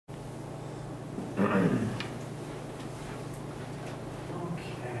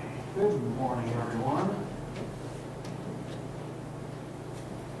Good morning, everyone.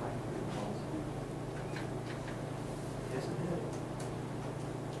 Yes, it did.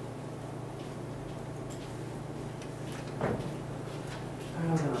 How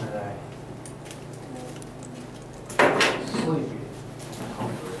are you doing today? Sleepy.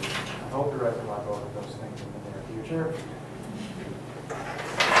 I hope to rectify both of those things in the near future.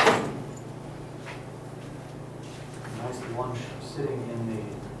 Nice lunch sitting in the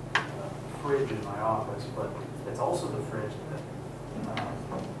fridge in my office, but it's also the fridge that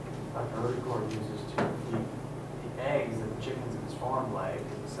Dr. Erdegaard uses to keep the eggs that the chickens in his farm lay and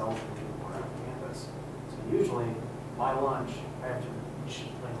he sells to people around campus. So usually, my lunch, I have to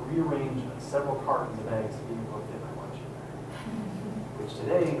rearrange several cartons of eggs to be able to fit my lunch in there. Which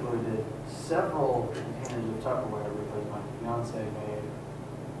today included several containers of Tupperware because my fiance made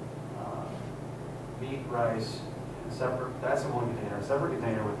meat, rice, separate, that's in one container, a separate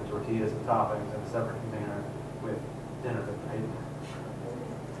container with the tortillas and toppings, and a separate container with dinner that I ate.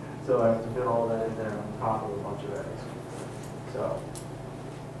 So I have to fit all that in there on top of a bunch of eggs. So,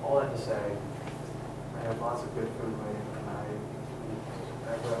 all that to say, I have lots of good food waiting, and I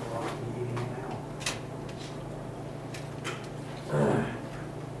want to be eating it now.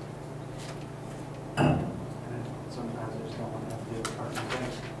 And sometimes I just don't want to have to deal with carton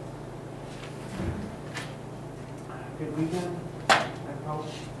things. Good weekend, I hope.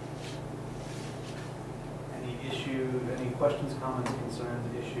 Any questions, comments, concerns,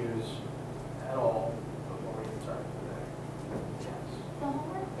 issues at all before we get started today? Yes. The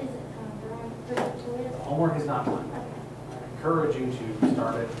homework isn't done pretty to it. The homework is not done. Okay. I encourage you to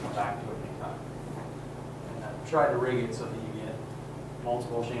start it and come back to it anytime. And try to rig it so that you get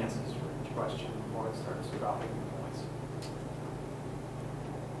multiple chances for each question before it starts dropping points.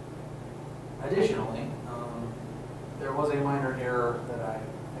 Additionally, there was a minor error that I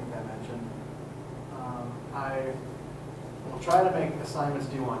think I mentioned. I will try to make assignments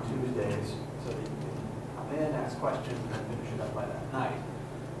due on Tuesdays so that you can come in, ask questions, and then finish it up by that night.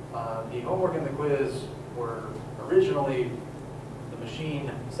 The homework and the quiz were originally, the machine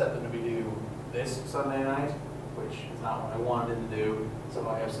set them to be due this Sunday night, which is not what I wanted it to do, so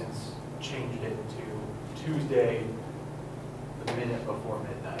I have since changed it to Tuesday, the minute before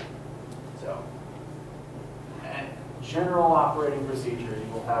midnight. So, and general operating procedure,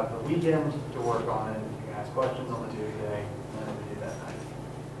 you will have the weekend to work on it. You can ask questions on the Tuesday, and then we do that night.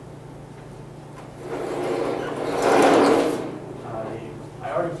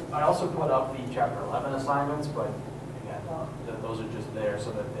 I also put up the Chapter 11 assignments, but again, those are just there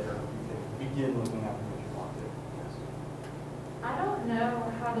so that you can begin looking at them if you want to. Yes. I don't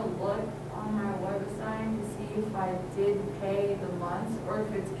know how to look on my website to see if I did pay the months or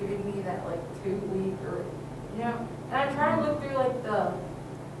if it's giving me that like 2-week or, you know, and I try to look through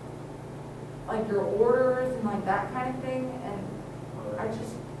like your orders and like that kind of thing, and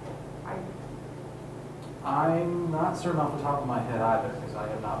I'm not certain off the top of my head either, because I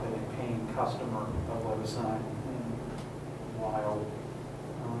have not been a paying customer of WebAssign in a while.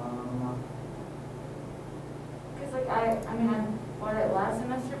 because like I mean I bought it last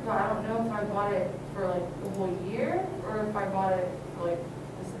semester, but I don't know if I bought it for like the whole year or if I bought it for like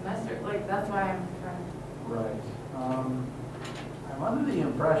the semester. Like that's why I'm trying. Right. I'm under the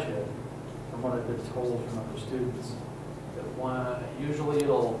impression, from what I've been told from other students, that usually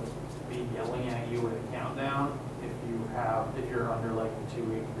it'll be yelling at you with a countdown if you're under like the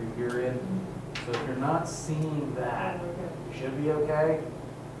 2-week free period. So if you're not seeing that, you should be okay.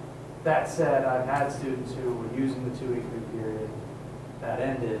 That said, I've had students who were using the 2-week free period, that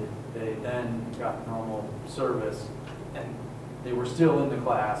ended, they then got normal service, and they were still in the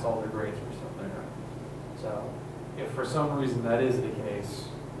class, all their grades were still there. So if for some reason that is the case,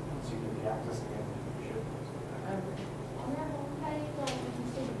 once you get the access again, you should. On that home page, like if you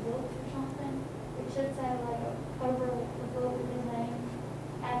see the books or something, it should say like over the book with his name,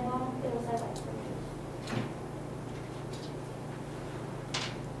 and on it'll say like purchase.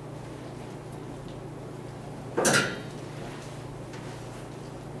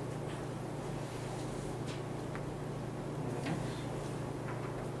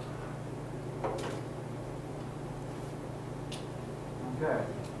 Okay.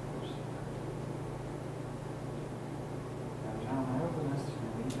 Every time I open this,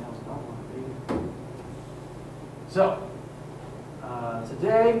 my emails don't want to be. So,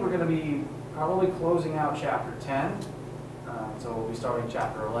 today we're going to be probably closing out Chapter 10. So we'll be starting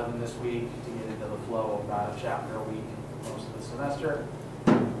Chapter 11 this week to get into the flow of about a chapter a week most of the semester.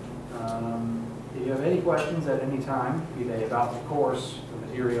 If you have any questions at any time, be they about the course, the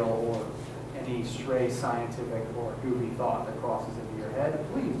material, or any stray scientific or goofy thought that crosses into your head,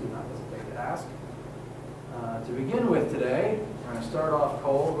 please do not hesitate task. To begin with today, we're going to start off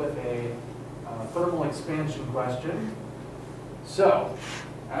cold with a thermal expansion question. So,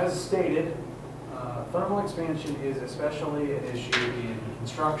 as stated, thermal expansion is especially an issue in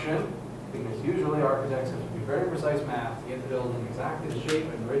construction because usually architects have to do very precise math to get the building exactly the shape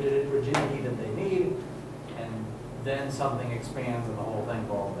and rigidity that they need, and then something expands and the whole thing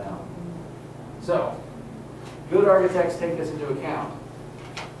falls down. So, good architects take this into account.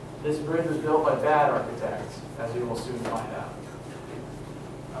 This bridge was built by bad architects, as we will soon find out.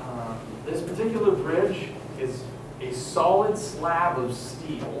 This particular bridge is a solid slab of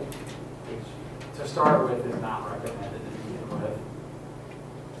steel, which to start with is not recommended to begin with.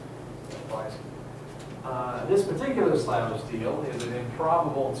 This particular slab of steel is an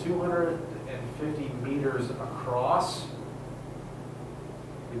improbable 250 meters across.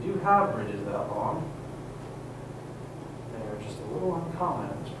 We do have bridges that long. They're just a little uncommon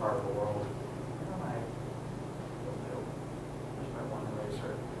in this part of the world. There's my one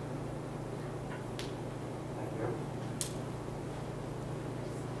eraser. Thank you.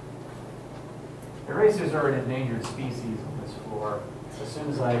 Erasers are an endangered species on this floor. As soon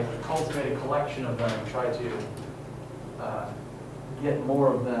as I cultivate a collection of them and try to get more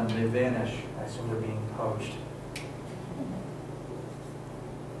of them, they vanish. I assume they're being poached.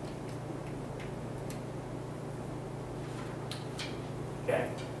 Okay.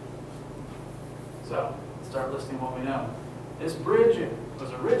 So, let's start listing what we know. This bridge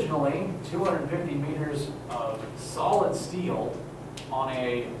was originally 250 meters of solid steel on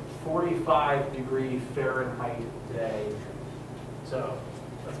a 45-degree Fahrenheit day. So,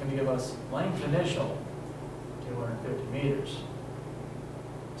 that's going to give us length initial, 250 meters.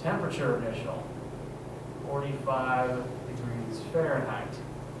 Temperature initial, 45 degrees Fahrenheit.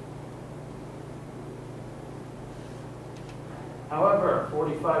 However,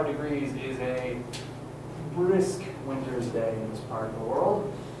 45 degrees is a brisk winter's day in this part of the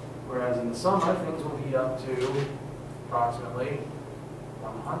world, whereas in the summer things will heat up to approximately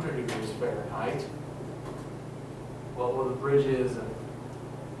 100 degrees Fahrenheit. What will the bridges and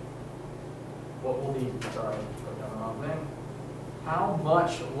what will the, sorry, put down the wrong thing. How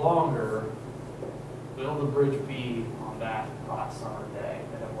much longer will the bridge be on that hot summer day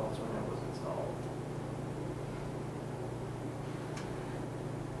than it was when it was installed?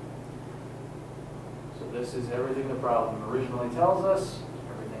 So this is everything the problem originally tells us,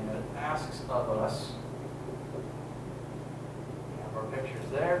 everything that it asks of us. We have our pictures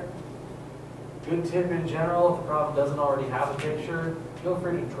there. Good tip in general, if the problem doesn't already have a picture, feel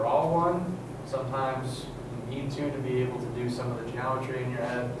free to draw one. Sometimes you need to be able to do some of the geometry in your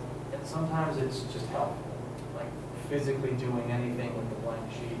head, and sometimes it's just helpful. Like physically doing anything with the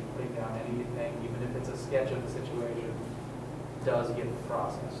blank sheet, putting down anything, even if it's a sketch of the situation, does get the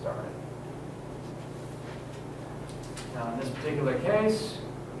process started. Now in this particular case,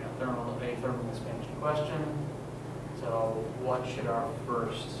 we have a thermal expansion question. So what should our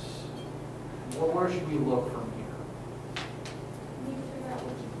first, well, where should we look from here? You need to figure out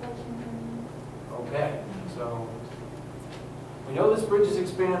which equation you're in. Okay, so we know this bridge is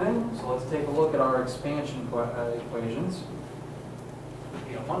expanding, so let's take a look at our expansion equations.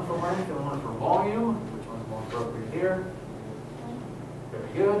 We have one for length and one for volume. Which one's more appropriate here?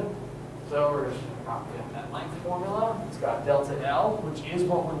 Very good. So we're just going to copy in that length formula. It's got delta L, which is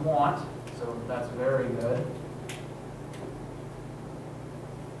what we want, so that's very good.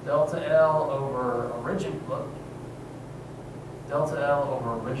 Delta L over original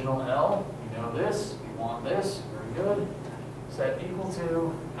L. We know this. We want this. Very good. Set equal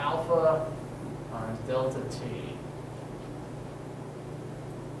to alpha times delta T.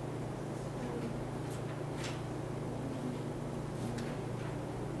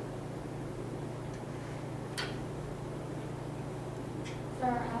 So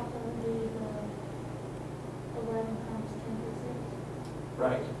our alpha would be the 11 times 10 to the 6.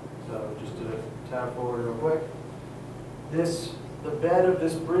 Right. So just to tab forward real quick. The bed of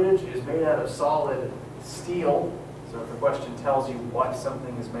this bridge is made out of solid steel. So if the question tells you what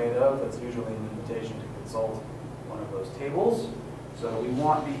something is made of, that's usually an invitation to consult one of those tables. So we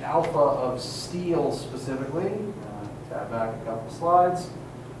want the alpha of steel specifically. Tab back a couple slides.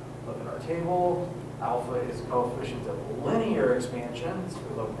 Look at our table. Alpha is a coefficient of linear expansion. So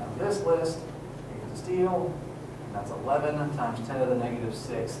we look down this list, here's the steel, and that's 11 times 10 to the negative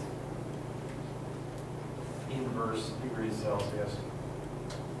 6th inverse degrees Celsius.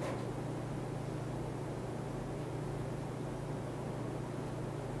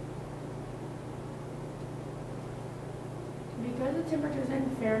 Because the temperature's in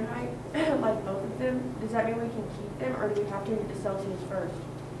Fahrenheit, like both of them, does that mean we can keep them, or do we have to get to Celsius first?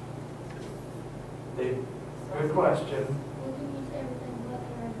 Good question. We can use everything but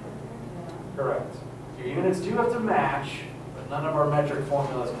air and water. Correct. Your units do have to match, but none of our metric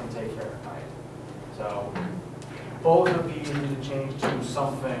formulas can take Fahrenheit. So both of these need to change to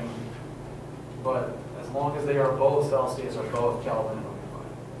something, but as long as they are both Celsius or both Kelvin, it'll be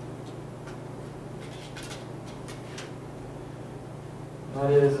fine.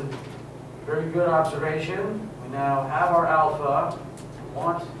 That is a very good observation. We now have our alpha. We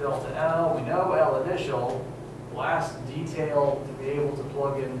want delta L. We know L initial. Last detail to be able to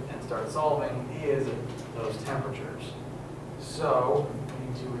plug in and start solving is those temperatures. So we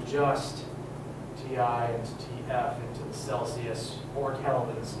need to adjust Ti and Tf into the Celsius or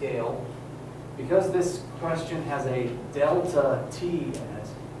Kelvin scale. Because this question has a delta T in it,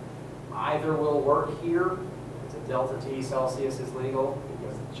 either will work here. It's a delta T Celsius is legal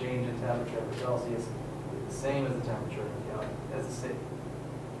because the change in temperature for Celsius is the same as the temperature in Kelvin.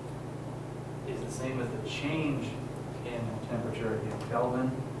 Is the same as the change in temperature in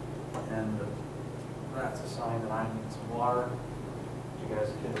Kelvin, and that's a sign that I need some water. You guys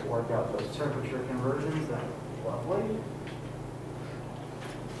can work out those temperature conversions. That's lovely.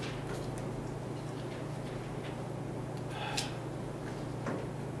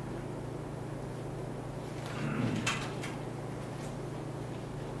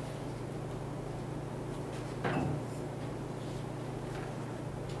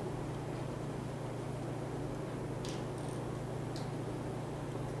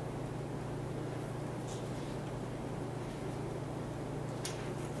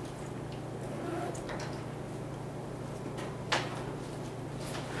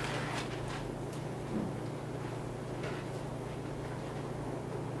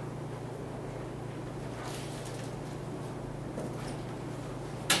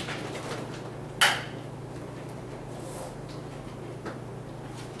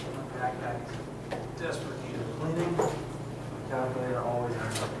 Desperate need of cleaning. My calculator always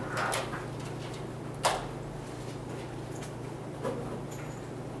ends up in the bottom.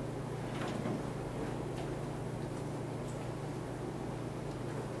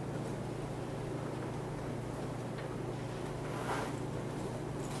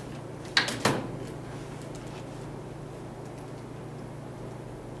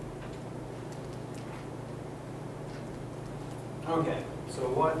 Okay, so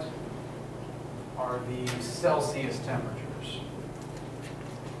what are the Celsius temperatures?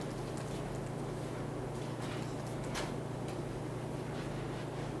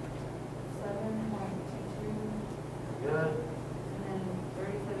 Good. And then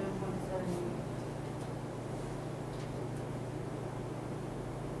 37.7.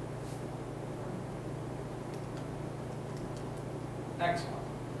 Excellent.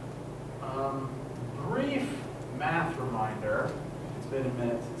 Brief math reminder. It's been a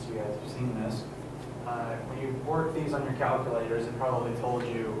minute since you guys have seen this. When you work these on your calculators, it probably told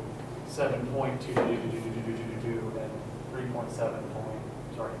you 7.2 and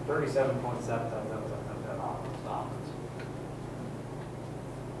 37.7.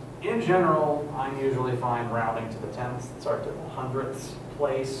 In general, I'm usually fine rounding to the tenths and start to the hundredths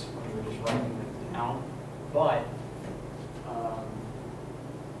place when you're just writing it down. But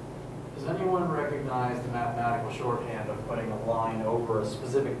does anyone recognize the mathematical shorthand of putting a line over a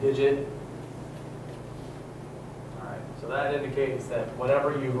specific digit? All right, so that indicates that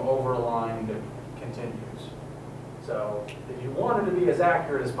whatever you've overlined continues. So if you wanted to be as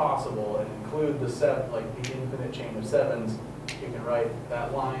accurate as possible and include the the infinite chain of sevens, you can write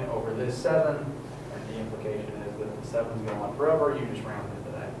that line over this 7, and the implication is that if the 7's going on forever, you just round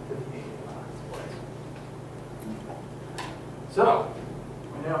into that 58 place. So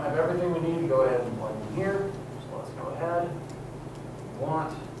we now have everything we need to go ahead and plug in here. So let's go ahead. We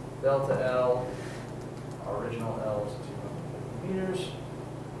want delta L, our original L is 250 meters.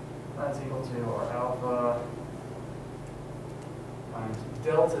 That's equal to our alpha times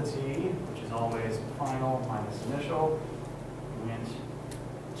delta T, which is always final minus initial. Went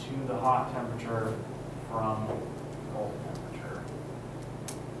to the hot temperature from cold temperature.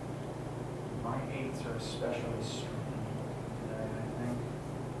 My 8s are especially strange today, I think.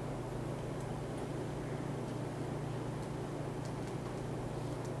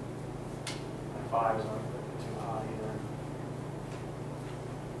 My 5s aren't looking too hot either.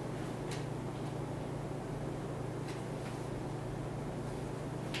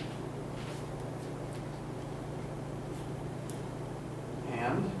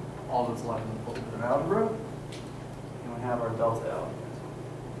 And all that's left is a little bit of algebra, and we have our delta L.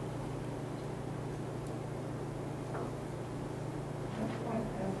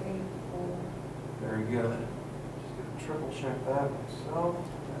 Very good. Just gonna triple check that myself.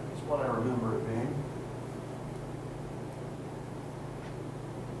 That is That's what I remember it being.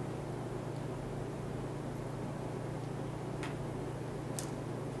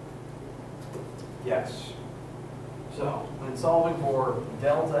 Yes. So, when solving for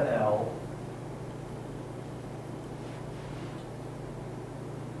delta L,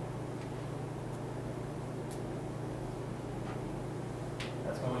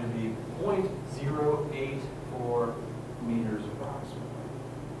 that's going to be 0.084 meters approximately.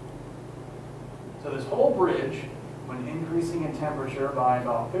 So this whole bridge, when increasing in temperature by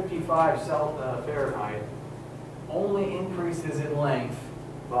about 55 Fahrenheit, only increases in length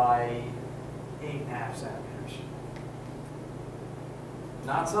by 8.5 centimeters.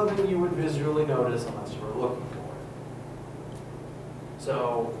 Not something you would visually notice unless you were looking for it.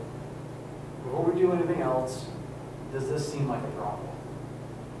 So, before we do anything else, does this seem like a problem?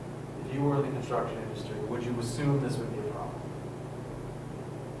 If you were in the construction industry, would you assume this would be a problem?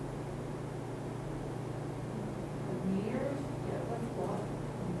 Meters? Yeah, that's a lot.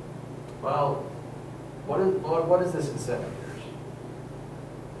 Well, what is this in centimeters?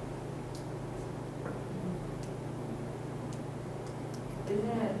 Isn't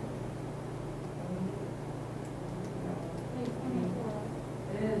it?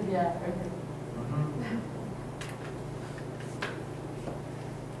 It is, yeah, okay.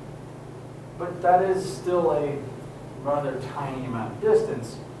 But that is still a rather tiny amount of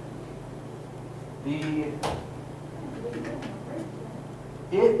distance.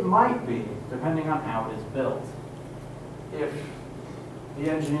 It might be, depending on how it is built. If the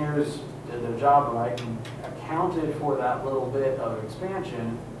engineers did their job right and accounted for that little bit of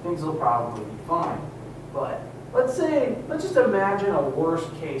expansion, things will probably be fine. But let's just imagine a worst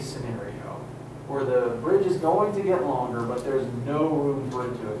case scenario where the bridge is going to get longer, but there's no room for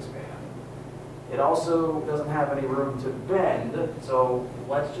it to expand. It also doesn't have any room to bend, so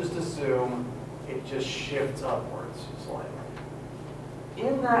let's just assume it just shifts upwards slightly.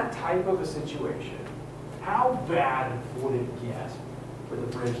 In that type of a situation, how bad would it get with a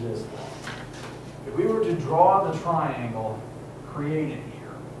bridge this long? If we were to draw the triangle created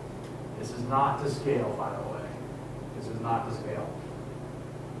here, this is not to scale, by the way. This is not to scale.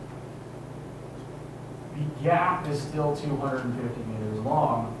 The gap is still 250 meters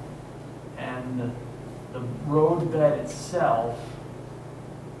long, and the road bed itself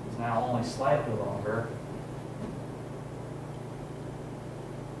is now only slightly longer.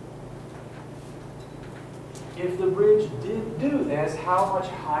 If the bridge did do this, how much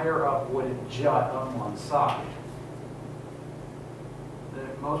higher up would it jut on one side?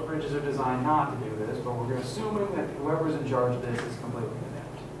 Most bridges are designed not to do this, but we're assuming that whoever's in charge of this is completely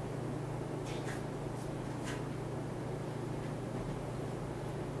inept.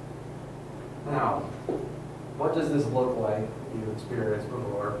 Now, what does this look like you've experienced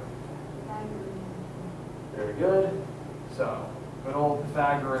before? Very good. So, good old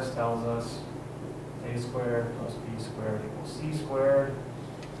Pythagoras tells us a squared plus b squared equals c squared.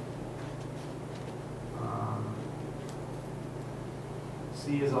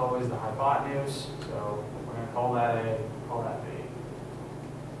 C is always the hypotenuse, so we're going to call that A, call that B.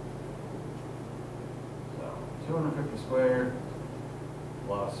 So 250 squared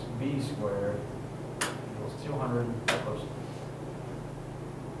plus b squared equals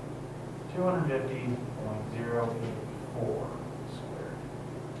 250.084 squared.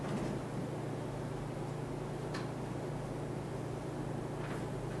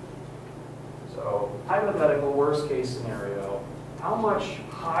 So hypothetical worst case scenario, how much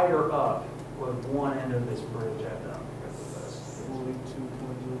higher up would one end of this bridge end up because of this?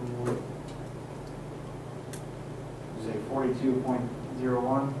 42.01. You say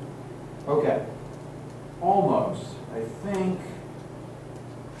 42.01? Okay. Almost, I think.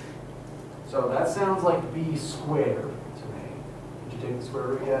 So that sounds like b squared to me. Did you take the square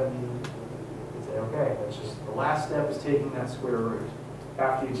root yet? You say, okay, that's just, the last step is taking that square root.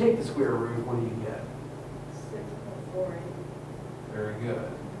 After you take the square root, what do you get? 6.4. Very good.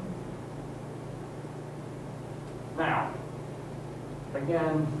 Now,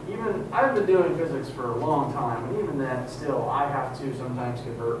 again, even I've been doing physics for a long time, and even then, still, I have to sometimes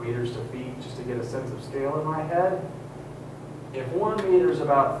convert meters to feet just to get a sense of scale in my head. If 1 meter is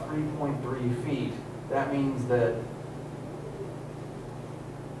about 3.3 feet, that means that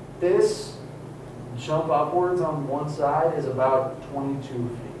this jump upwards on one side is about 22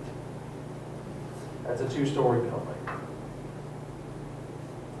 feet. That's a 2-story building.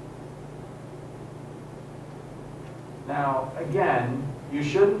 Now, again, you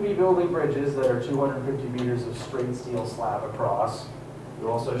shouldn't be building bridges that are 250 meters of straight steel slab across. You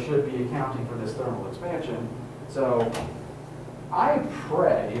also should be accounting for this thermal expansion. So I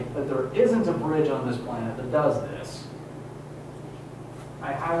pray that there isn't a bridge on this planet that does this.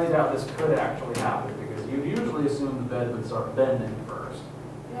 I highly doubt this could actually happen because you usually assume the bed would start bending first.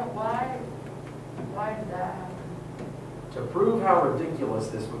 Yeah, why did that happen? To prove how ridiculous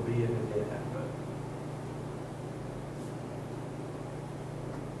this would be if it did happen.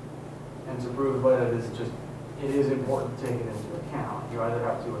 And to prove that it is important to take it into account. You either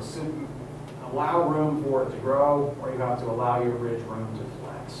have to allow room for it to grow, or you have to allow your bridge room to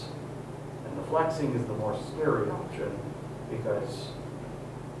flex. And the flexing is the more scary option because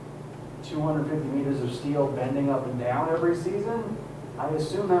 250 meters of steel bending up and down every season, I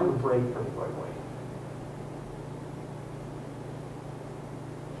assume that would break pretty quickly.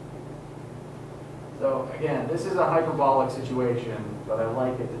 So again, this is a hyperbolic situation, but I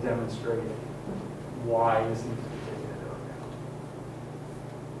like it to demonstrate why this needs to be taken into account.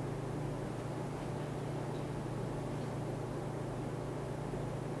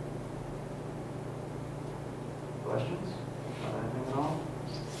 Questions? Anything at all?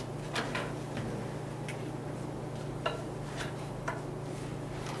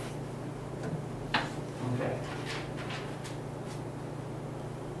 Okay.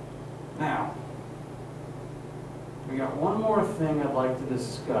 Now, we got one more thing I'd like to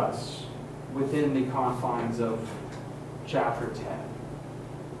discuss within the confines of Chapter 10.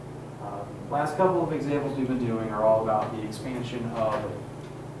 Last couple of examples we've been doing are all about the expansion of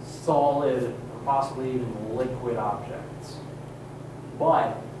solid, or possibly even liquid objects.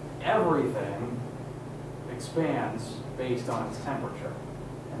 But everything expands based on its temperature.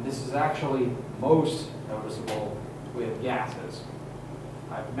 And this is actually most noticeable with gases.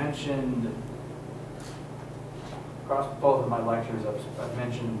 I've mentioned across both of my lectures, I've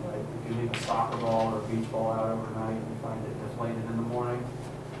mentioned like if you leave a soccer ball or a beach ball out overnight and you find it deflated in the morning,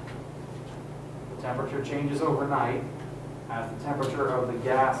 the temperature changes overnight. As the temperature of the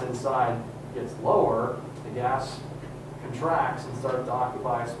gas inside gets lower, the gas contracts and starts to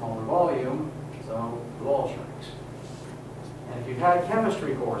occupy a smaller volume, so the ball shrinks. And if you've had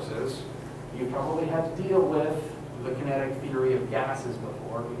chemistry courses, you probably had to deal with the kinetic theory of gases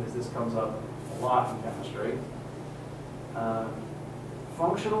before, because this comes up a lot in chemistry.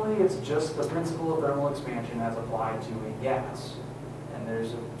 Functionally, it's just the principle of thermal expansion as applied to a gas. And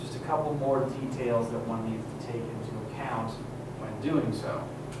there's just a couple more details that one needs to take into account when doing so.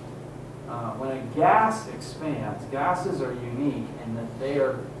 When a gas expands, gases are unique in that they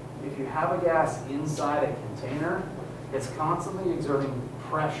are, if you have a gas inside a container, it's constantly exerting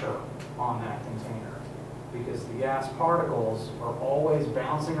pressure on that container because the gas particles are always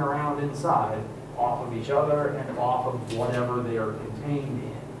bouncing around inside off of each other and off of whatever they are contained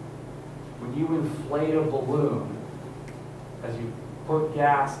in. When you inflate a balloon, as you put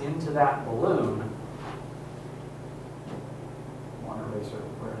gas into that balloon, one eraser,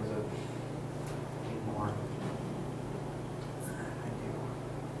 where is it? Need more. Thank you.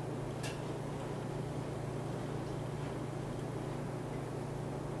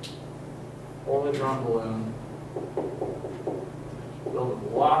 Hold a drum balloon. Filled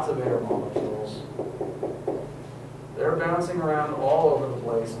with lots of air molecules. They're bouncing around all over the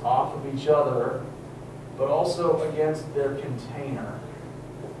place, off of each other, but also against their container.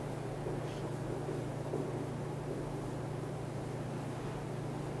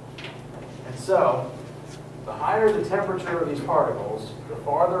 And so, the higher the temperature of these particles, the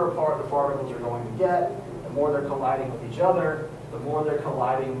farther apart the particles are going to get, the more they're colliding with each other, the more they're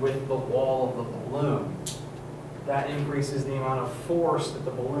colliding with the wall of the balloon. That increases the amount of force that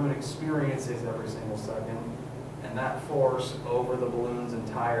the balloon experiences every single second, and that force over the balloon's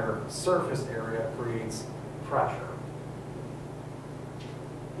entire surface area creates pressure.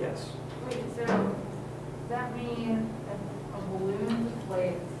 Yes? Wait, so does that mean if a balloon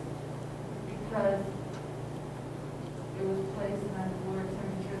deflates because it was placed in a lower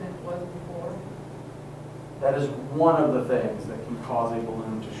temperature than it was before? That is one of the things that can cause a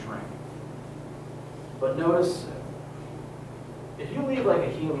balloon to shrink. But notice, if you leave like a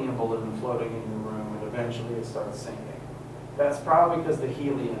helium balloon floating in your room and eventually it starts sinking, that's probably because the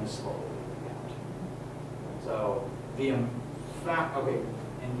helium is slowly leaking out. So the fact, okay,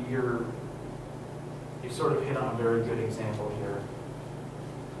 and you sort of hit on a very good example here.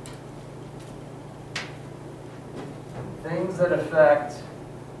 Things that affect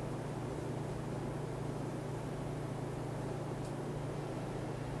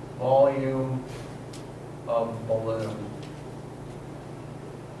volume of balloon.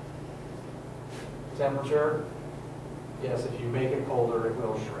 Temperature, yes, if you make it colder, it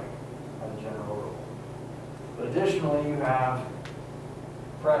will shrink, as a general rule. But additionally, you have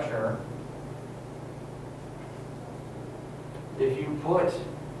pressure. if you put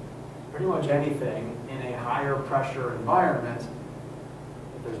pretty much anything in a higher pressure environment,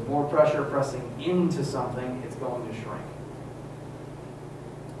 if there's more pressure pressing into something, it's going to shrink.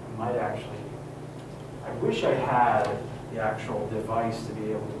 I might actually, I wish I had the actual device to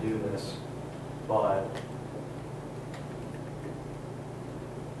be able to do this, but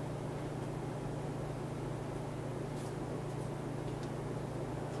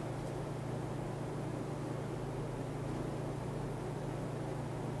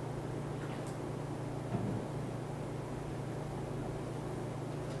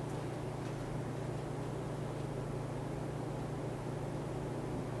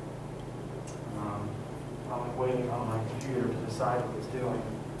I'm waiting on my computer to decide what it's doing.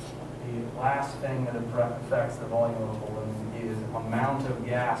 The last thing that affects the volume of a balloon is amount of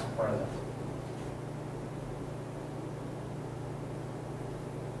gas present.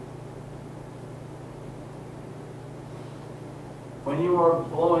 When you are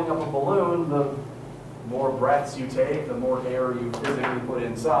blowing up a balloon, the more breaths you take, the more air you physically put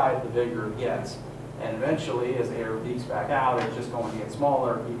inside, the bigger it gets. And eventually, as air leaks back out, it's just going to get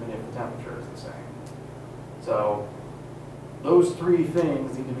smaller, even if the temperature is the same. So those three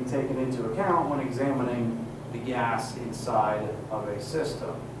things need to be taken into account when examining the gas inside of a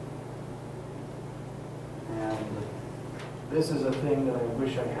system. And this is a thing that I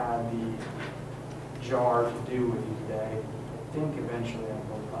wish I had the jar to do with you today. I think eventually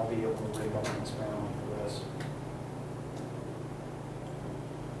I'll be able to rig up an experiment for this.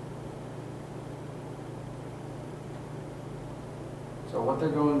 So what they're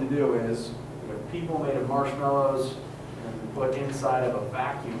going to do is, we have people made of marshmallows and put inside of a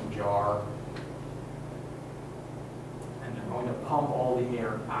vacuum jar, and they're going to pump all the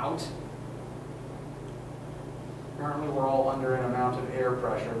air out. Currently, we're all under an amount of air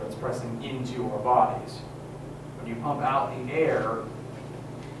pressure that's pressing into our bodies. When you pump out the air,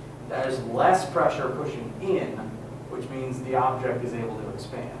 there's less pressure pushing in, which means the object is able to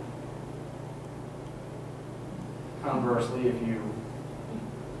expand. Conversely, if you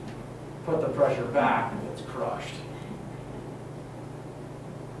put the pressure back, it's crushed.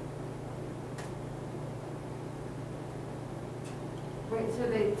 Wait, so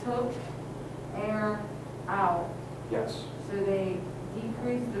they took air out, Yes. so they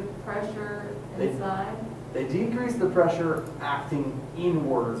decreased the pressure They- inside? They decrease the pressure acting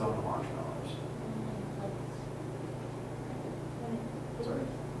inwards on the marshmallows. Sorry,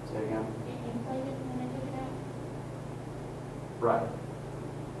 say it again. Inflated when they took it out? Right.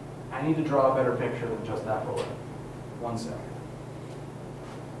 I need to draw a better picture than just that balloon. One second.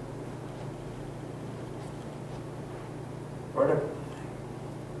 Right up.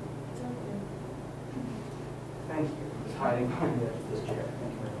 Thank you. It's hiding behind the edge of this chair.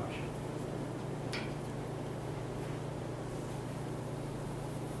 Thank you very much.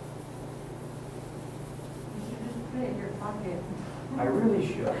 You should just put it in your pocket. I really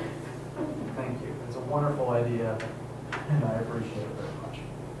should. Thank you. It's a wonderful idea, and I appreciate it very much.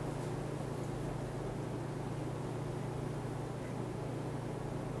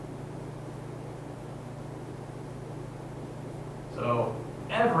 So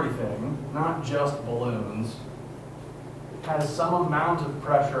everything, not just balloons, has some amount of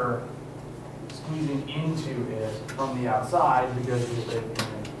pressure squeezing into it from the outside because we live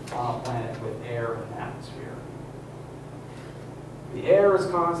on a planet with air and atmosphere. The air is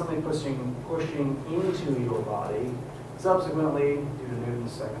constantly pushing into your body. Subsequently, due to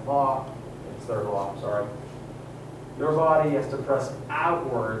Newton's second law, its third law, I'm sorry, your body has to press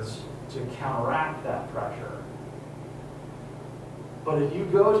outwards to counteract that pressure. But if you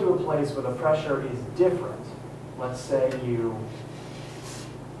go to a place where the pressure is different, let's say you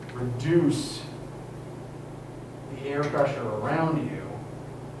reduce the air pressure around you,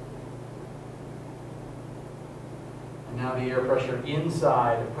 and now the air pressure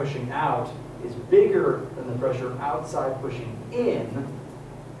inside pushing out is bigger than the pressure outside pushing in,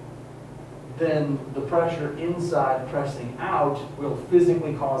 then the pressure inside pressing out will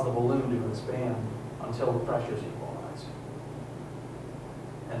physically cause the balloon to expand until the pressures equalize.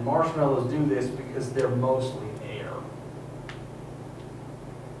 And marshmallows do this because they're mostly air.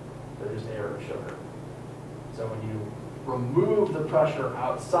 They're just air and sugar. So when you remove the pressure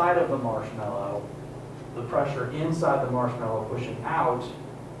outside of the marshmallow, the pressure inside the marshmallow pushing out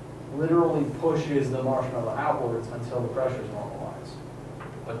literally pushes the marshmallow outwards until the pressures normalize.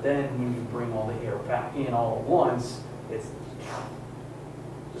 But then when you bring all the air back in all at once, it's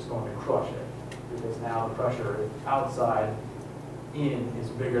just going to crush it. Because now the pressure outside in is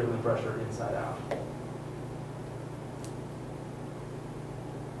bigger than the pressure inside out.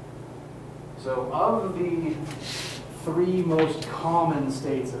 So of the three most common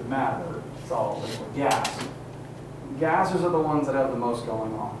states of matter, solid, liquid, gas. Gases are the ones that have the most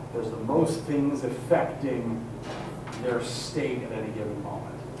going on. There's the most things affecting their state at any given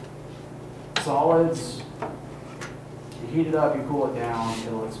moment. Solids, you heat it up, you cool it down,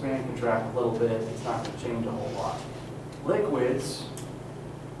 it'll expand, contract a little bit, it's not going to change a whole lot. Liquids,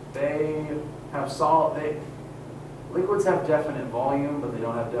 liquids have definite volume, but they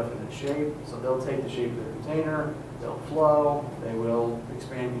don't have definite shape, so they'll take the shape of their container, they'll flow, they will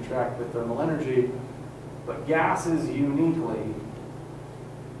expand, contract with thermal energy, but gases uniquely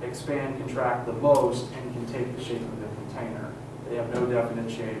expand, contract the most, and can take the shape of their container. They have no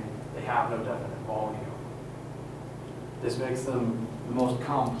definite shape, they have no definite volume. This makes them the most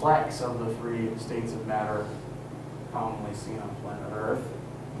complex of the three states of matter commonly seen on planet Earth,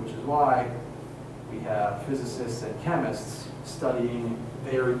 which is why we have physicists and chemists studying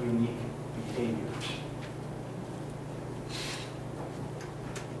their unique behaviors.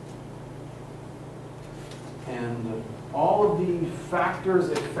 And all of the factors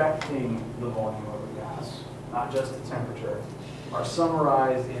affecting the volume of a gas, not just the temperature, are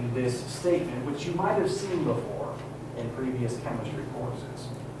summarized in this statement, which you might have seen before in previous chemistry courses.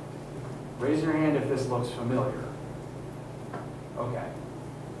 Raise your hand if this looks familiar. Okay,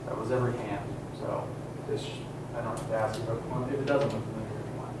 that was every hand. So this, I don't have to ask you if it doesn't look familiar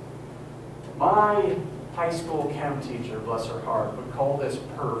anymore. My high school chem teacher, bless her heart, would call this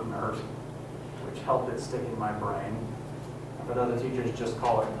perv nerd, which helped it stick in my brain. But other teachers just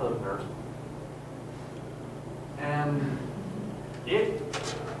call it perv nerd. And it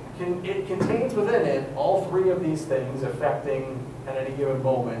contains within it all three of these things affecting, at any given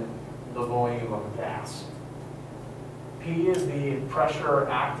moment, the volume of a gas. P is the pressure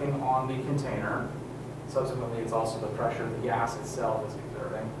acting on the container. Subsequently, it's also the pressure the gas itself is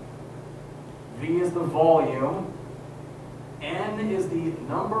exerting. V is the volume. N is the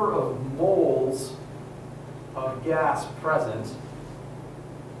number of moles of gas present.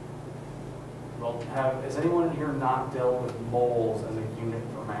 Well, has anyone in here not dealt with moles as a unit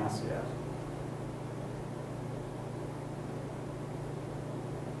for mass yet?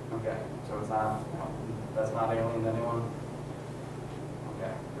 Okay, so it's not, that's not alien to anyone?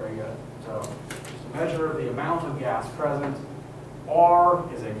 Okay, very good. So, just a measure of the amount of gas present. R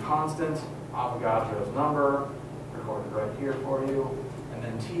is a constant, Avogadro's number, recorded right here for you. And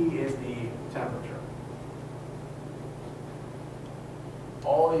then T is the temperature.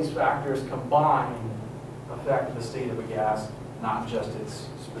 All these factors combined affect the state of a gas, not just its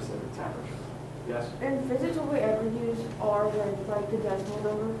specific temperature. Yes? In physics, will we ever use R where it's like the decimal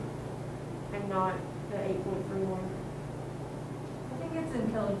number and not the 8.31? I think it's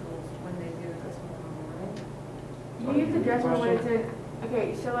in kilojoules when they do this one, right? You use the decimal when it's in,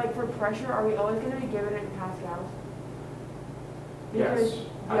 okay, so like for pressure, are we always going to be given it in pascals? Yes,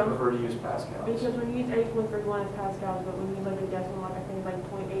 I prefer to use pascals. Because when you use 8.31 as pascals, but when you use like a decimal, like I think like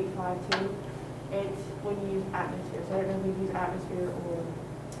 0.852, it's when you use atmosphere. So I don't know if we use atmosphere or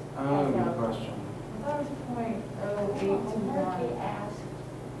Good question. I thought it was 0.0821.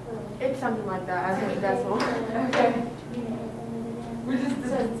 It's something like that. I think decimal. Okay. We just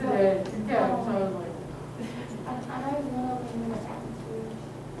did it today. Yeah, so I was like. I know one of them is atmosphere.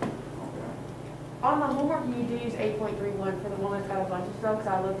 Okay. On the homework, you do use 8.31 for the one that's got a bunch of stuff,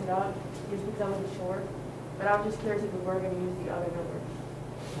 because I looked it up just because I wasn't sure. But I was just curious if we were going to use the other numbers.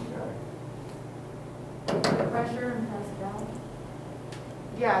 Okay. Pressure in Pascal.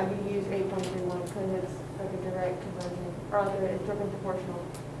 Yeah, you use 8.31 because it's like a direct conversion, or like it's direct proportional.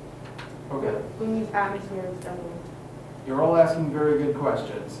 Okay. When you use atmosphere, it's decimal. You're all asking very good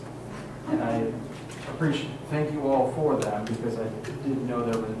questions. And I thank you all for them, because I didn't know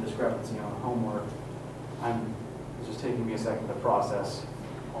there was a discrepancy on homework. It's just taking me a second to process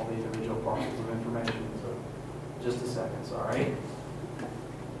all the individual parcels of information, so just a second, sorry.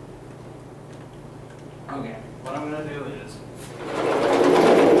 Okay, what I'm going to do is,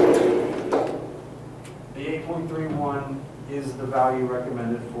 the 8.31 is the value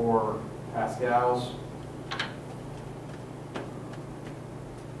recommended for pascals.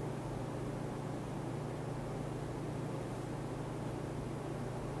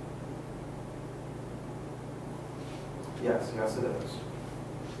 Yes, it is.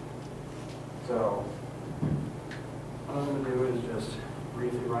 So, what I'm going to do is just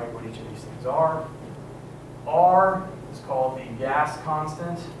briefly write what each of these things are. R is called the gas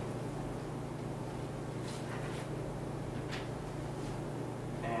constant.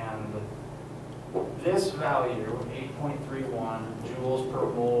 And this value, 8.31 joules per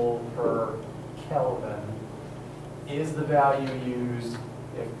mole per Kelvin, is the value used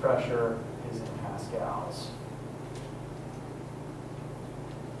if pressure is in pascals.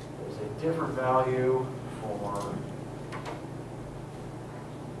 a different value for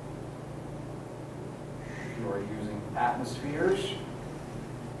you are using atmospheres.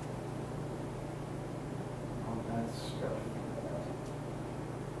 Oh, that's good.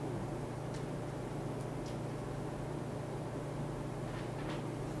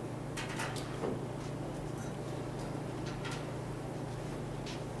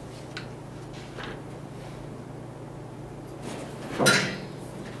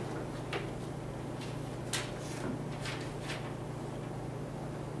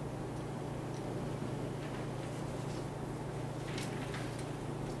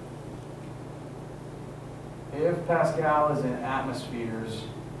 If Pascal is in atmospheres,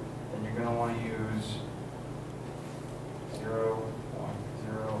 then you're going to want to use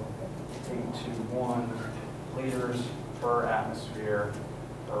 0.0821 liters per atmosphere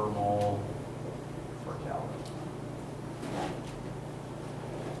per mole per Kelvin.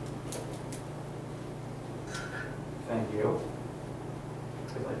 Thank you.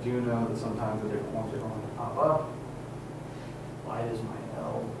 Because I do know that sometimes the different ones are going to pop up. Why is my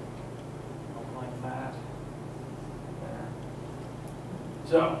L not like that?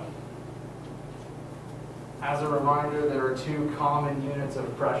 So, as a reminder, there are two common units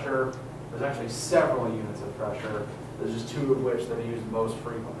of pressure. There's actually several units of pressure. There's just two of which that are used most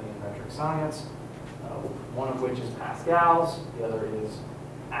frequently in metric science. One of which is pascals, the other is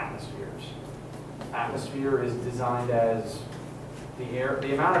atmospheres. Atmosphere is designed as the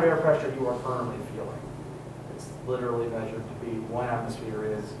amount of air pressure you are currently feeling. It's literally measured to be 1 atmosphere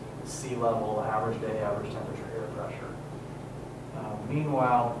is sea level, average day, average temperature, air pressure.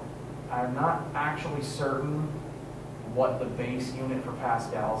 Meanwhile, I'm not actually certain what the base unit for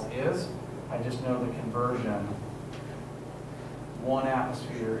pascals is. I just know the conversion. 1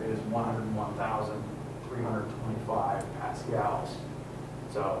 atmosphere is 101,325 pascals.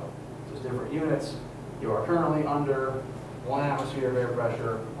 So there's different units. You are currently under 1 atmosphere of air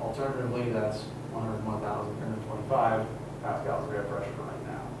pressure. Alternatively, that's 101,325 pascals of air pressure right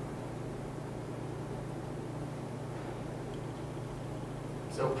now.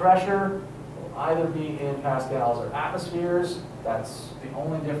 So pressure will either be in pascals or atmospheres. That's the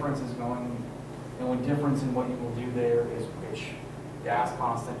only difference the only difference in what you will do there is which gas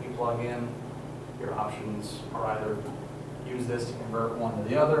constant you plug in. Your options are either use this to convert one to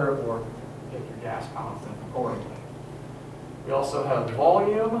the other or pick your gas constant accordingly. We also have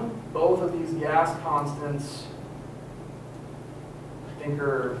volume. Both of these gas constants, I think,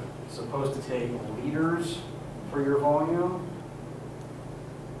 are supposed to take liters for your volume.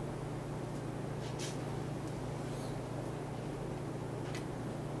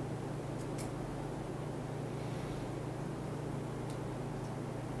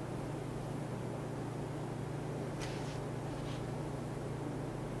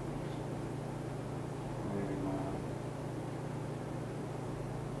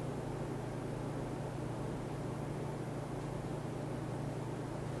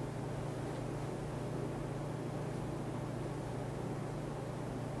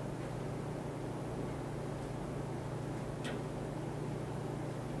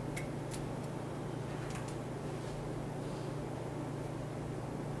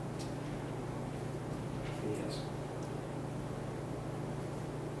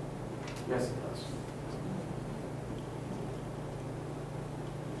 Yes, it does.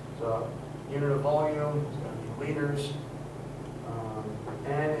 So, unit of volume is going to be liters.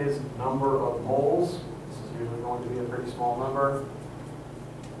 N is number of moles. This is usually going to be a pretty small number.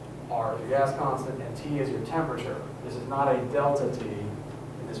 R is your gas constant, and T is your temperature. This is not a delta T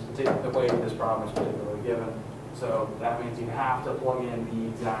in this particular, the way that this problem is particularly given. So that means you have to plug in the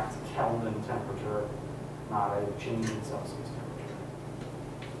exact Kelvin temperature, not a change in Celsius temperature.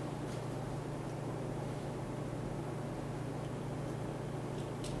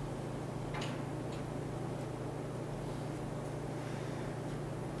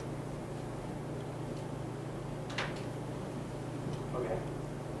 Okay.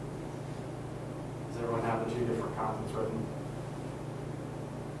 Does everyone have the two different constants written?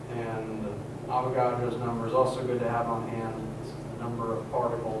 And Avogadro's number is also good to have on hand. This is the number of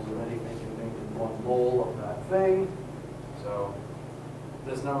particles of anything contained in 1 mole of that thing. So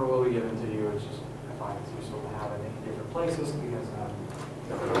this number will be given to you. It's just, I find it's useful to have it in different places because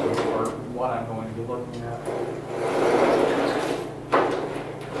for what I'm going to be looking at.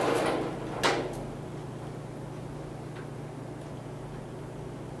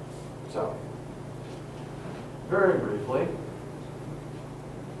 So, very briefly,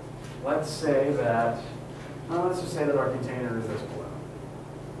 let's say that, let's just say that our container is this balloon.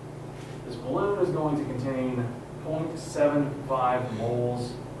 This balloon is going to contain 0.75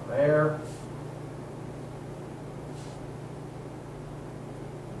 moles of of air.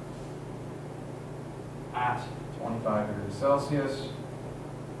 At 25 degrees Celsius.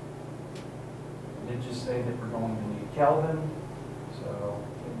 I did just say that we're going to need Kelvin, so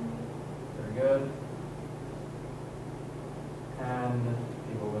very good. And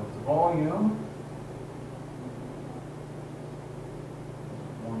people with the volume,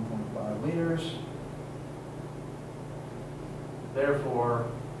 1.5 liters. Therefore,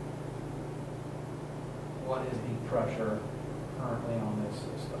 what is the pressure currently on this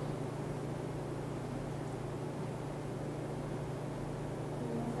system?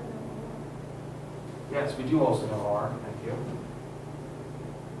 Yes, we do also know R, thank you.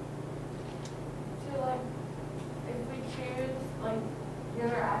 So like, if we choose, like,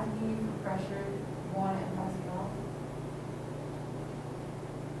 you're asking you for pressure, 1 in Pascal.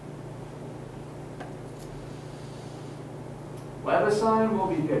 Levisine will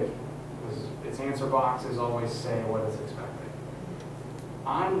be picky, because its answer boxes always say what it's expecting.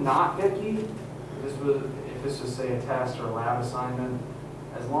 I'm not picky. If this was, say, a test or a lab assignment,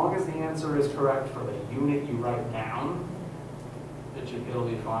 as long as the answer is correct for the unit you write down, it'll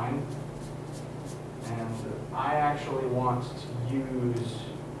be fine. And I actually want to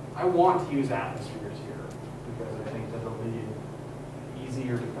use atmospheres here, because I think that it'll be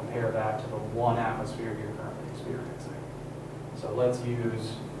easier to compare that to the 1 atmosphere you're currently experiencing. So let's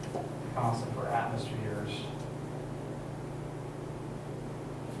use the constant for atmospheres.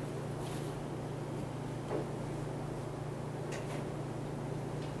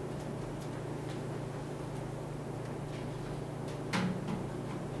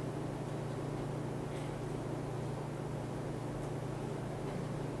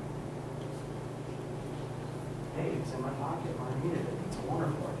 Hey, it's in my pocket when I needed it. It's a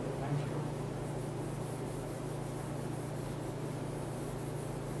wonderful idea. Thank you.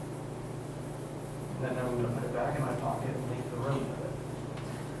 And then I'm going to put it back in my pocket and leave the room with it.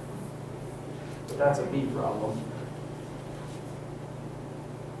 But that's a me problem.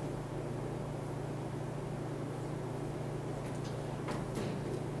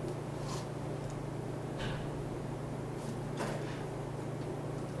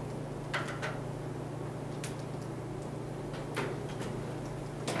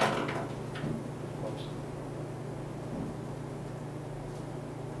 Whoops.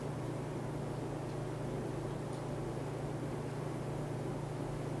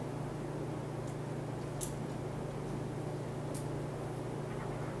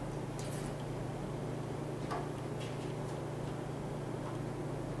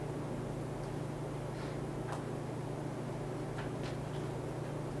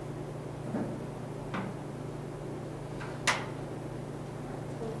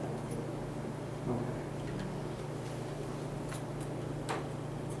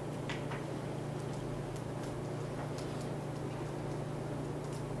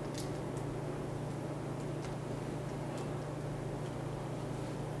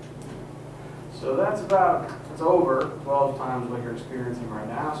 So it's over 12 times what you're experiencing right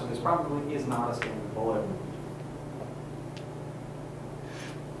now, so this probably is not a standard bullet.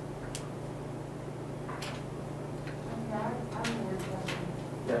 Okay, I have a weird question.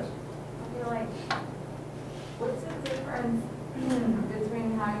 Yes. I feel like, what's the difference between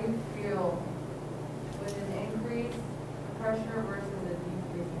how you feel with an increase in pressure versus a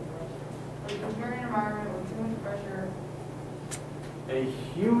decrease in pressure? Like if you're in an environment with too much pressure, A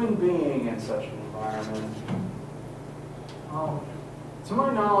human being in such an environment, to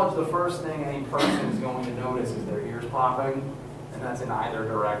my knowledge, the first thing any person is going to notice is their ears popping, and that's in either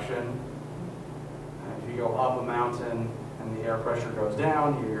direction. And if you go up a mountain and the air pressure goes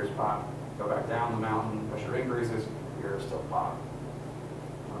down, your ears pop. Go back down the mountain, pressure increases, your ears still pop.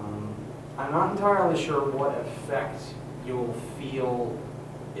 I'm not entirely sure what effect you'll feel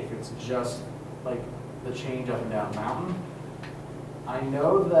if it's just like the change up and down the mountain. I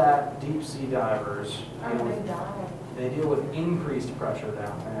know that deep sea divers they deal with increased pressure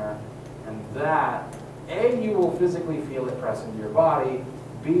down there, and that, A, you will physically feel it press into your body,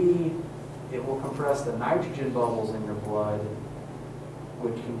 B, it will compress the nitrogen bubbles in your blood,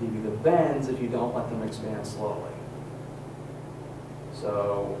 which can give you the bends if you don't let them expand slowly.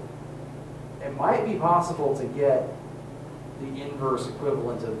 So it might be possible to get the inverse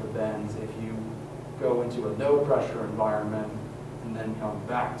equivalent of the bends if you go into a no pressure environment and then come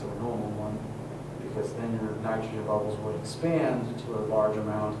back to a normal one, because then your nitrogen bubbles would expand to a large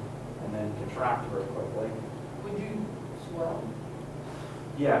amount and then contract very quickly. would you swell?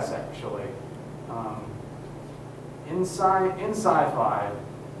 Yes, actually. In sci-fi,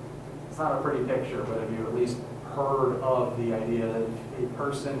 it's not a pretty picture, but have you at least heard of the idea that if a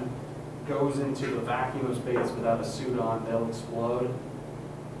person goes into the vacuum of space without a suit on, they'll explode?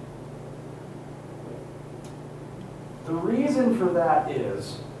 The reason for that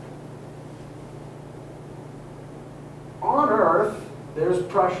is, on Earth, there's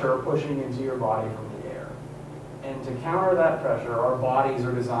pressure pushing into your body from the air. And to counter that pressure, our bodies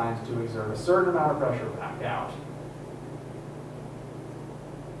are designed to exert a certain amount of pressure back out.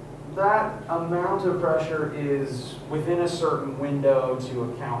 That amount of pressure is within a certain window to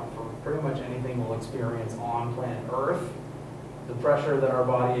account for pretty much anything we'll experience on planet Earth. The pressure that our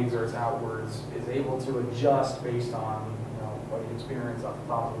body exerts outwards is able to adjust based on what you experience off the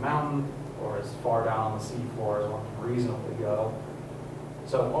top of the mountain or as far down on the seafloor as one can reasonably go.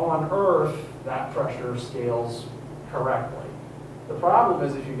 So on Earth, that pressure scales correctly. The problem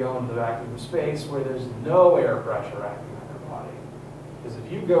is if you go into the vacuum of space where there's no air pressure acting on your body. Because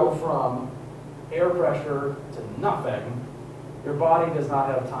if you go from air pressure to nothing, your body does not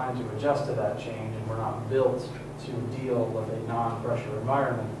have time to adjust to that change, and we're not built to deal with a non-pressure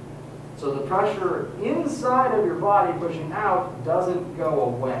environment. So the pressure inside of your body pushing out doesn't go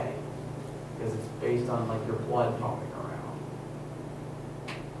away, because it's based on like your blood pumping around.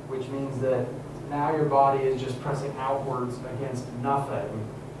 Which means that now your body is just pressing outwards against nothing,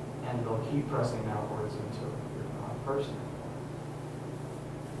 and it'll keep pressing outwards until you're not a person.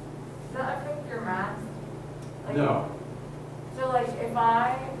 Does that affect your mass? Like, No. So like if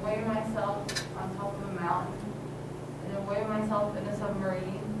I weigh myself on top of a mountain and then weigh myself in a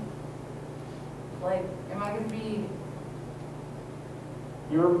submarine, like am I going to be...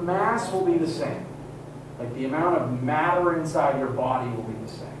 Your mass will be the same. Like the amount of matter inside your body will be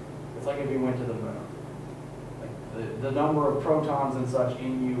the same. It's like if you went to the moon. Like the number of protons and such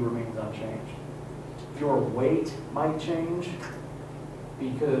in you remains unchanged. Your weight might change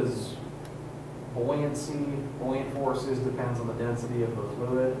because buoyant forces depends on the density of the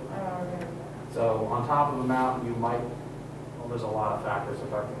fluid. So on top of a mountain, you might, well, there's a lot of factors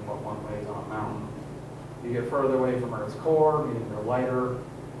affecting what one weighs on a mountain. You get further away from Earth's core, meaning they're lighter,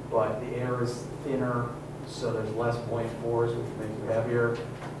 but the air is thinner, so there's less buoyant force, which makes you heavier.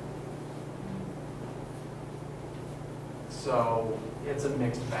 So it's a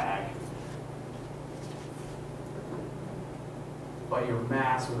mixed bag. But your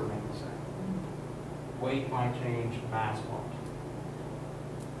mass would remain the same. Weight might change, mass won't.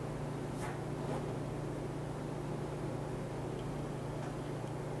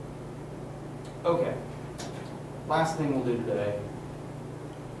 Okay, last thing we'll do today.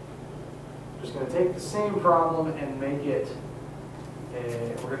 Just going to take the same problem and make it,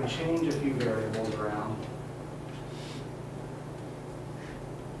 we're going to change a few variables around.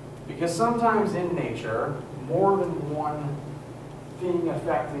 Because sometimes in nature, more than one thing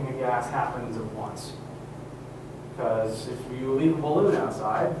affecting a gas happens at once. Because if you leave a balloon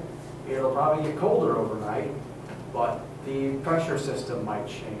outside, it'll probably get colder overnight, but the pressure system might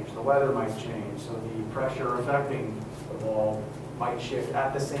change, the weather might change, so the pressure affecting the ball might shift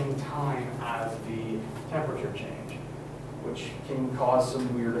at the same time as the temperature change, which can cause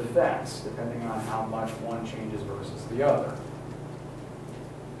some weird effects depending on how much one changes versus the other.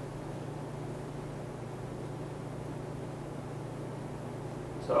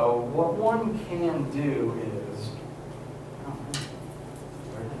 So what one can do is,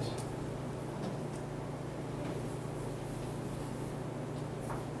 where it is.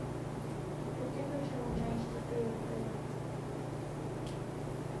 The temperature will change to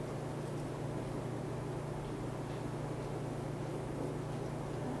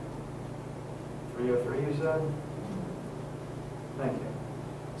 303, you said? Thank you.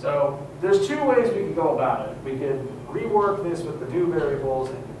 So there's two ways we could go about it. We could rework this with the new variables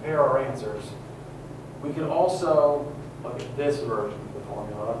and compare our answers. We could also look at this version of the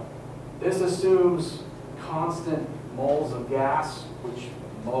formula. This assumes constant moles of gas, which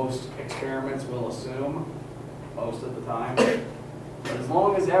most experiments will assume most of the time. But as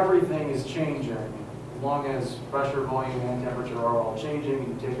long as everything is changing, as long as pressure, volume, and temperature are all changing, and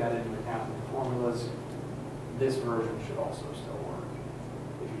you take that into account in the formulas, this version should also still work,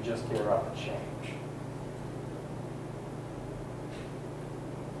 if you just care about the change.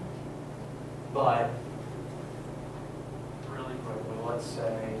 But, really quickly, let's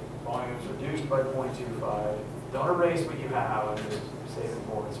say volume is reduced by 0.25. Don't erase what you have, and just save it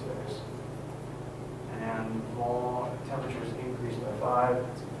board space. And temperature is increased by 5,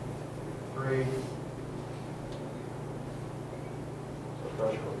 3. So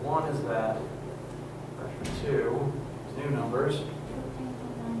pressure of 1 is that. Pressure 2 is new numbers.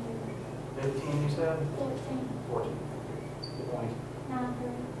 15, you said? 14. 14. Good point. 9.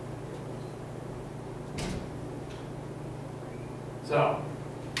 So,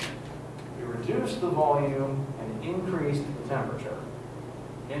 we reduced the volume and increased the temperature.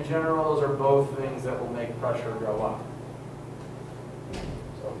 In general, those are both things that will make pressure go up.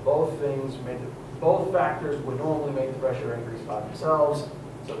 So both factors would normally make the pressure increase by themselves,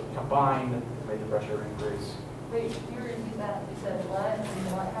 so combined, made the pressure increase. Wait, you repeat that, you said what,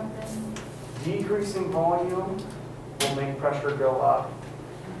 and what happened? Decreasing volume will make pressure go up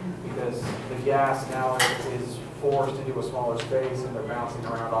because the gas now is forced into a smaller space and they're bouncing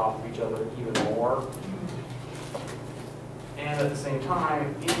around off of each other even more. And at the same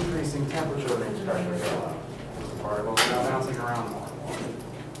time, increasing temperature makes pressure go up. The particles are now bouncing around more and more.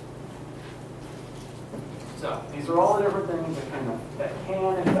 So these are all the different things that can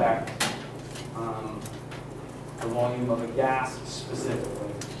affect the volume of a gas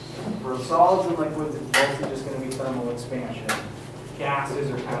specifically. For solids and liquids, it's mostly just going to be thermal expansion.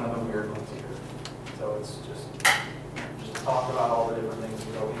 Gases are kind of the weird ones here. So it's just talk about all the different things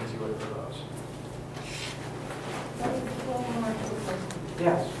that go into it for those.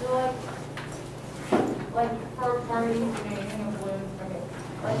 Yes. So like for parties, making of balloons, okay.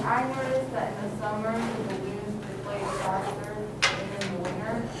 Like I noticed that in the summer, the balloons deflate faster than in the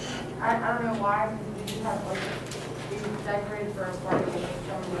winter. I don't know why, because we just have like, we decorated for a party in the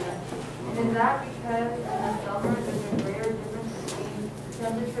summer. And is that because in the summer, there's a greater difference between the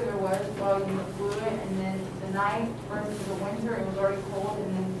temperature there was while you flew it and then the night versus the winter, it was already cold and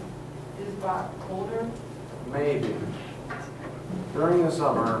then it just got colder? Maybe. During the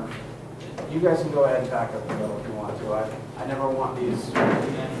summer, you guys can go ahead and back up the middle if you want to. I never want these,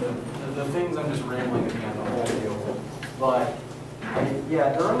 the things I'm just rambling again, the whole deal. But,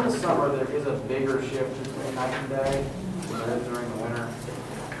 yeah, during the summer, there is a bigger shift between night and day than there is during the winter.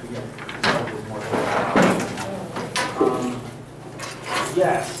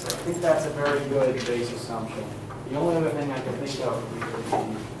 Yes, I think that's a very good base assumption. The only other thing I can think of would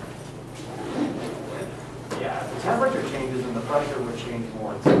be, yeah, if the temperature changes and the pressure would change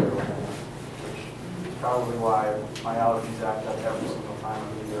more too, which is probably why my allergies act up every single time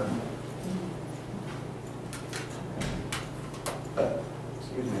of the year.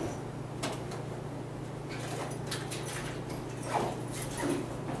 Excuse me.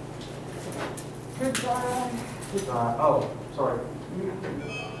 Oh, sorry.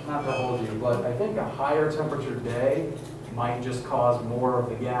 Not to hold you, but I think a higher temperature day might just cause more of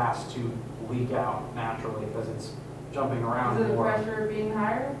the gas to leak out naturally because it's jumping around Is it the more. pressure being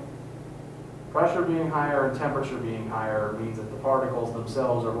higher? Pressure being higher and temperature being higher means that the particles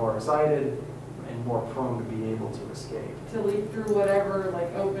themselves are more excited and more prone to be able to escape. To leak through whatever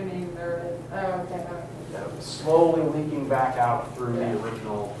like opening there is. Oh, okay. Slowly leaking back out through the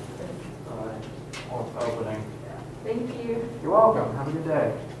original opening. Thank you. You're welcome. Have a good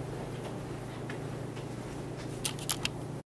day.